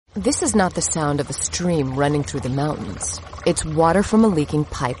This is not the sound of a stream running through the mountains. It's water from a leaking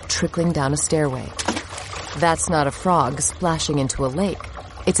pipe trickling down a stairway. That's not a frog splashing into a lake.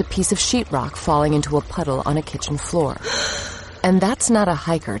 It's a piece of sheetrock falling into a puddle on a kitchen floor. And that's not a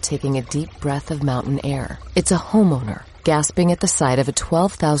hiker taking a deep breath of mountain air. It's a homeowner gasping at the sight of a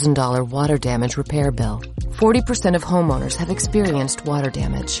 $12,000 water damage repair bill. 40% of homeowners have experienced water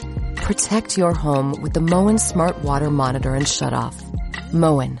damage. Protect your home with the Moen Smart Water Monitor and Shutoff.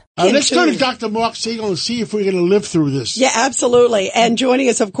 Moen. Let's go to Dr. Marc Siegel and see if we're going to live through this. Yeah, absolutely. And joining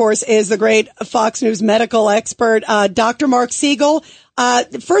us, of course, is the great Fox News medical expert, Dr. Marc Siegel.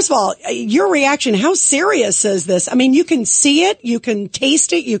 First of all, your reaction, how serious is this? I mean, you can see it, you can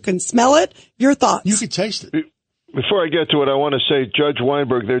taste it, you can smell it. Your thoughts? You can taste it. Before I get to it, I want to say, Judge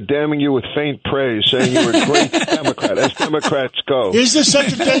Weinberg, they're damning you with faint praise, saying you were a great Democrat, as Democrats go. Is there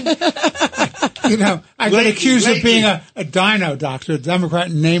such a thing? You know, I got accused of being a dino doctor, a Democrat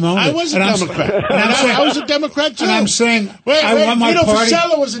in name only. I was a Democrat. I was a Democrat, too. And I'm saying, I want my Vito party.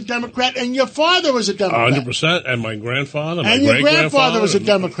 Vito was a Democrat, and your father was a Democrat. 100%, and my grandfather, and your grandfather was a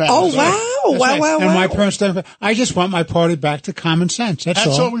Democrat. Oh, wow. Wow. And my parents, Democrat. I just want my party back to common sense. That's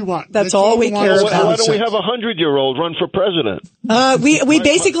all we want. That's all we care about. Why don't we have a 100-year-old run for president? We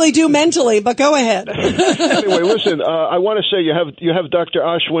basically do mentally, but go ahead. Anyway, listen, I want to say you have Dr.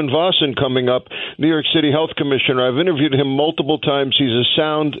 Ashwin Vasan coming up, New York City Health Commissioner. I've interviewed him multiple times. He's a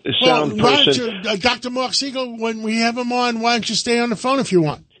sound person. Dr. Marc Siegel, when we have him on, why don't you stay on the phone if you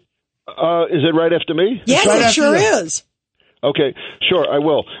want? Is it right after me? Yes, right it sure is. Okay, sure, I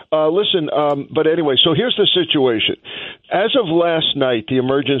will. Listen, but anyway, so here's the situation. As of last night, the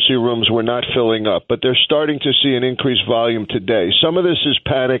emergency rooms were not filling up, but they're starting to see an increased volume today. Some of this is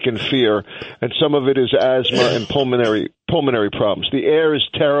panic and fear, and some of it is asthma and pulmonary problems. The air is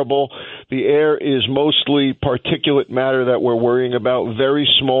terrible. The air is mostly particulate matter that we're worrying about, very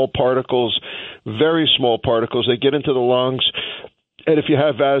small particles. They get into the lungs. And if you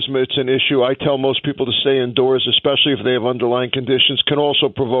have asthma, it's an issue. I tell most people to stay indoors, especially if they have underlying conditions, can also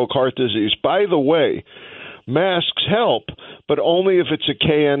provoke heart disease. By the way, masks help, but only if it's a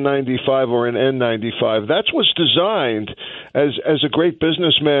KN95 or an N95. That's what's designed, as a great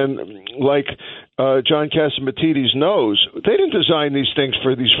businessman like John Catsimatidis knows. They didn't design these things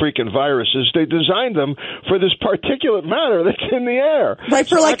for these freaking viruses. They designed them for this particulate matter that's in the air. Right,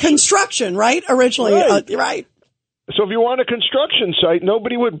 for construction, right? Originally, right. So if you want a construction site,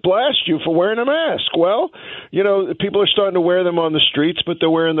 nobody would blast you for wearing a mask. Well, you know, people are starting to wear them on the streets, but they're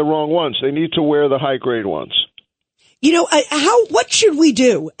wearing the wrong ones. They need to wear the high-grade ones. You know, what should we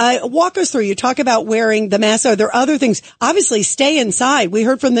do? Walk us through. You talk about wearing the mask. Are there other things? Obviously, stay inside. We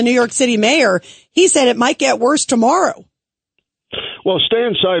heard from the New York City mayor. He said it might get worse tomorrow. Well, stay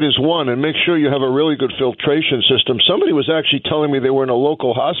inside is one, and make sure you have a really good filtration system. Somebody was actually telling me they were in a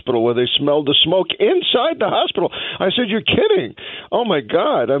local hospital where they smelled the smoke inside the hospital. I said, you're kidding. Oh, my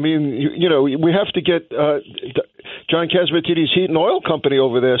God. I mean, you know, we have to get John Catsimatidis Heat and Oil Company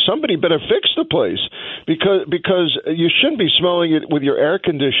over there. Somebody better fix the place because you shouldn't be smelling it with your air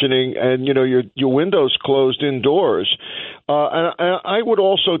conditioning and, you know, your windows closed indoors. And I would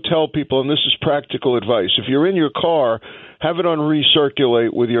also tell people, and this is practical advice, if you're in your car, have it on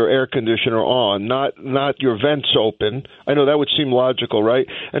recirculate with your air conditioner on, not your vents open. I know that would seem logical, right?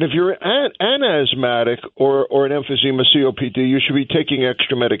 And if you're an asthmatic or an emphysema COPD, you should be taking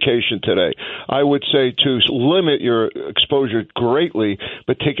extra medication today. I would say to limit your exposure greatly,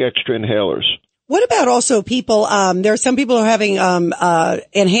 but take extra inhalers. What about also people, there are some people who are having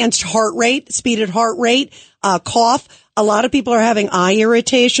enhanced heart rate, speeded heart rate, cough. A lot of people are having eye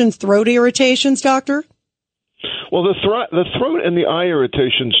irritations, throat irritations, doctor? Well, the throat and the eye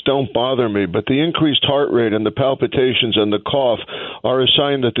irritations don't bother me, but the increased heart rate and the palpitations and the cough are a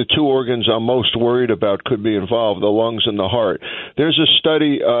sign that the two organs I'm most worried about could be involved, the lungs and the heart. There's a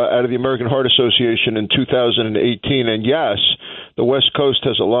study out of the American Heart Association in 2018, and yes, the West Coast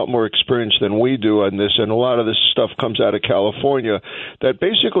has a lot more experience than we do on this, and a lot of this stuff comes out of California, that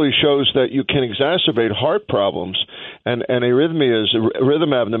basically shows that you can exacerbate heart problems and arrhythmias,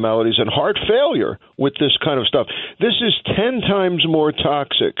 rhythm abnormalities, and heart failure with this kind of stuff. This is 10 times more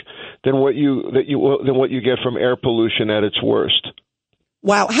toxic than what you get from air pollution at its worst.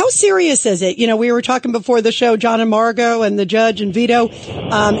 Wow. How serious is it? You know, we were talking before the show, John and Margot and the judge and Vito.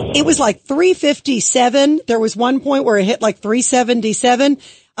 It was like 357. There was one point where it hit like 377.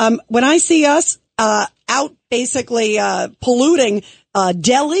 When I see us out basically polluting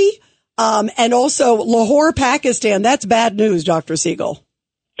Delhi and also Lahore, Pakistan, that's bad news, Dr. Siegel.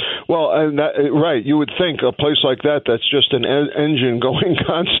 Well, and right, you would think a place like that's just an engine going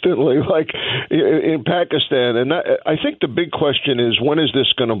constantly, like in Pakistan. And I think the big question is, when is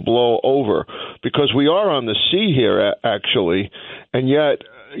this going to blow over? Because we are on the sea here, actually, and yet,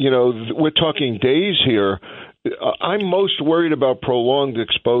 we're talking days here. I'm most worried about prolonged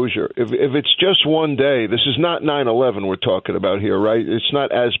exposure. If it's just one day, this is not 9/11 we're talking about here, right? It's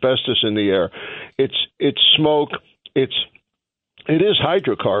not asbestos in the air. It's smoke. It is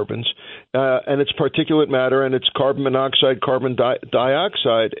hydrocarbons, and it's particulate matter, and it's carbon monoxide, carbon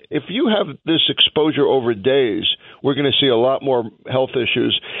dioxide. If you have this exposure over days, we're going to see a lot more health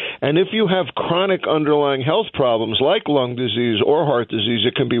issues. And if you have chronic underlying health problems like lung disease or heart disease,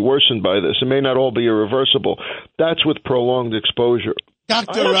 it can be worsened by this. It may not all be irreversible. That's with prolonged exposure.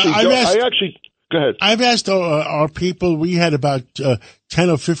 Doctor, go ahead. I've asked our people. We had about 10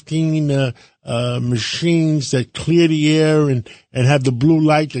 or 15 machines that clear the air and have the blue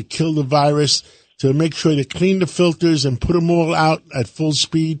light that kill the virus, to make sure they clean the filters and put them all out at full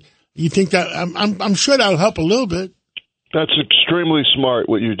speed. You think that I'm sure that'll help a little bit. That's extremely smart,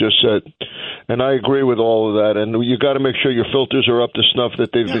 what you just said. And I agree with all of that. And you got to make sure your filters are up to snuff,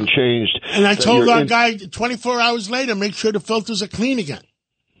 that they've been changed. And I told our guy 24 hours later, make sure the filters are clean again.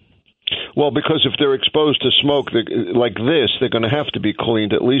 Well, because if they're exposed to smoke like this, they're going to have to be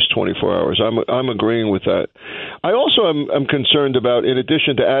cleaned at least 24 hours. I'm agreeing with that. I also am concerned about, in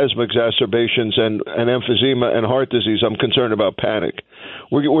addition to asthma exacerbations and emphysema and heart disease, I'm concerned about panic.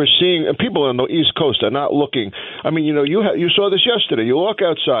 We're seeing, and people on the East Coast are not looking. I mean, you saw this yesterday. You walk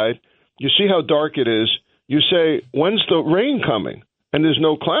outside, you see how dark it is. You say, when's the rain coming? And there's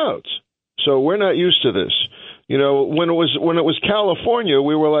no clouds. So we're not used to this. When it was California,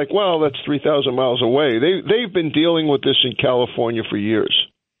 we were like, well, that's 3,000 miles away. They've been dealing with this in California for years.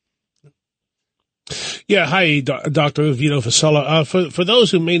 Yeah, hi, Dr. Vito Fasella. For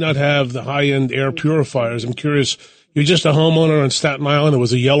those who may not have the high-end air purifiers, I'm curious, you're just a homeowner on Staten Island. There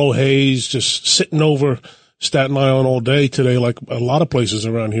was a yellow haze just sitting over Staten Island all day today, like a lot of places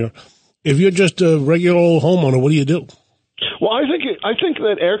around here. If you're just a regular old homeowner, what do you do? Well, I think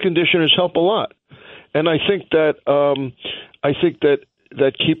that air conditioners help a lot. And I think that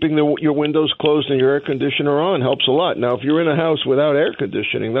keeping your windows closed and your air conditioner on helps a lot. Now, if you're in a house without air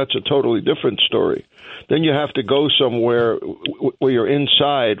conditioning, that's a totally different story. Then you have to go somewhere where you're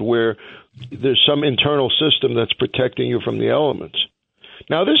inside, where there's some internal system that's protecting you from the elements.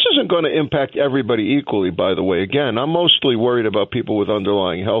 Now, this isn't going to impact everybody equally, by the way. Again, I'm mostly worried about people with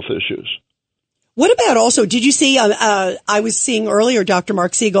underlying health issues. What about also, did you see, I was seeing earlier, Dr.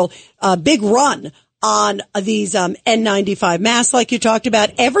 Marc Siegel, a big run on these N95 masks, like you talked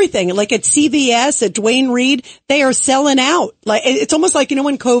about, everything. Like at CVS, at Duane Reade, they are selling out. Like it's almost like,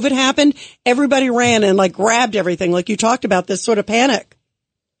 when COVID happened, everybody ran and grabbed everything. Like you talked about, this sort of panic.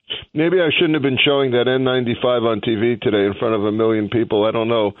 Maybe I shouldn't have been showing that N95 on TV today in front of 1 million people. I don't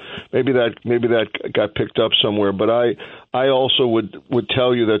know. Maybe that got picked up somewhere. But I also would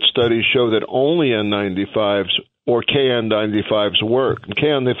tell you that studies show that only N95s or KN95s work. And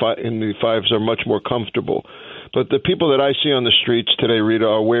KN95s are much more comfortable. But the people that I see on the streets today, Rita,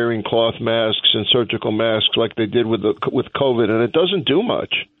 are wearing cloth masks and surgical masks like they did with COVID, and it doesn't do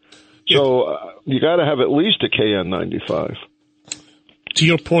much. So you got to have at least a KN95. To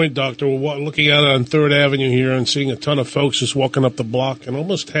your point, Doctor, we're looking out on 3rd Avenue here and seeing a ton of folks just walking up the block, and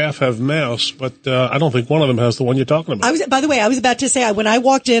almost half have masks, but I don't think one of them has the one you're talking about. By the way, I was about to say, when I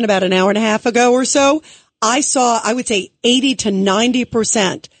walked in about an hour and a half ago or so, I saw, I would say 80 to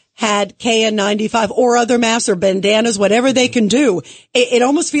 90% had KN95 or other masks or bandanas, whatever they can do. It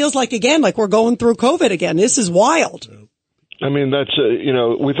almost feels like we're going through COVID again. This is wild. I mean, that's,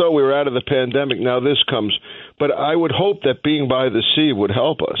 we thought we were out of the pandemic. Now this comes. But I would hope that being by the sea would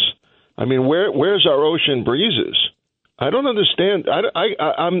help us. I mean, where's our ocean breezes? I don't understand.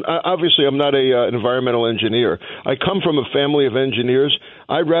 I'm obviously I'm not an environmental engineer. I come from a family of engineers.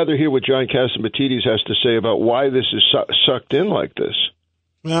 I'd rather hear what John Catsimatidis has to say about why this is sucked in like this.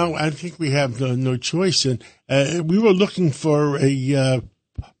 Well, I think we have no choice. And we were looking for a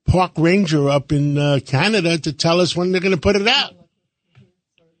park ranger up in Canada to tell us when they're going to put it out.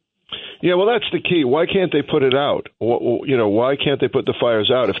 Yeah, well, that's the key. Why can't they put it out? Why can't they put the fires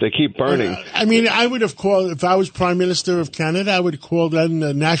out if they keep burning? I mean, I would have called, if I was Prime Minister of Canada, I would call them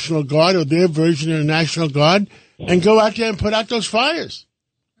the National Guard or their version of the National Guard and go out there and put out those fires.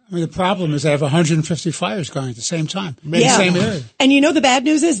 I mean, the problem is they have 150 fires going at the same time in the same area. And the bad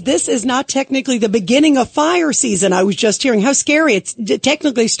news is this is not technically the beginning of fire season. I was just hearing how scary it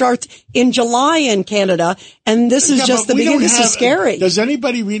technically starts in July in Canada, and this is just the beginning. This is scary. Does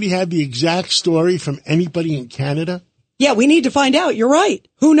anybody really have the exact story from anybody in Canada? Yeah, we need to find out. You're right.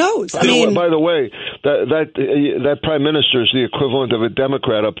 Who knows? By the way, that prime minister is the equivalent of a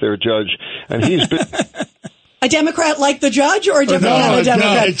Democrat up there, Judge, and he's been. A Democrat like the judge, or a different kind of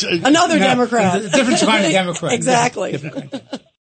Democrat? No, Another Democrat. Different kind of Democrat. Exactly.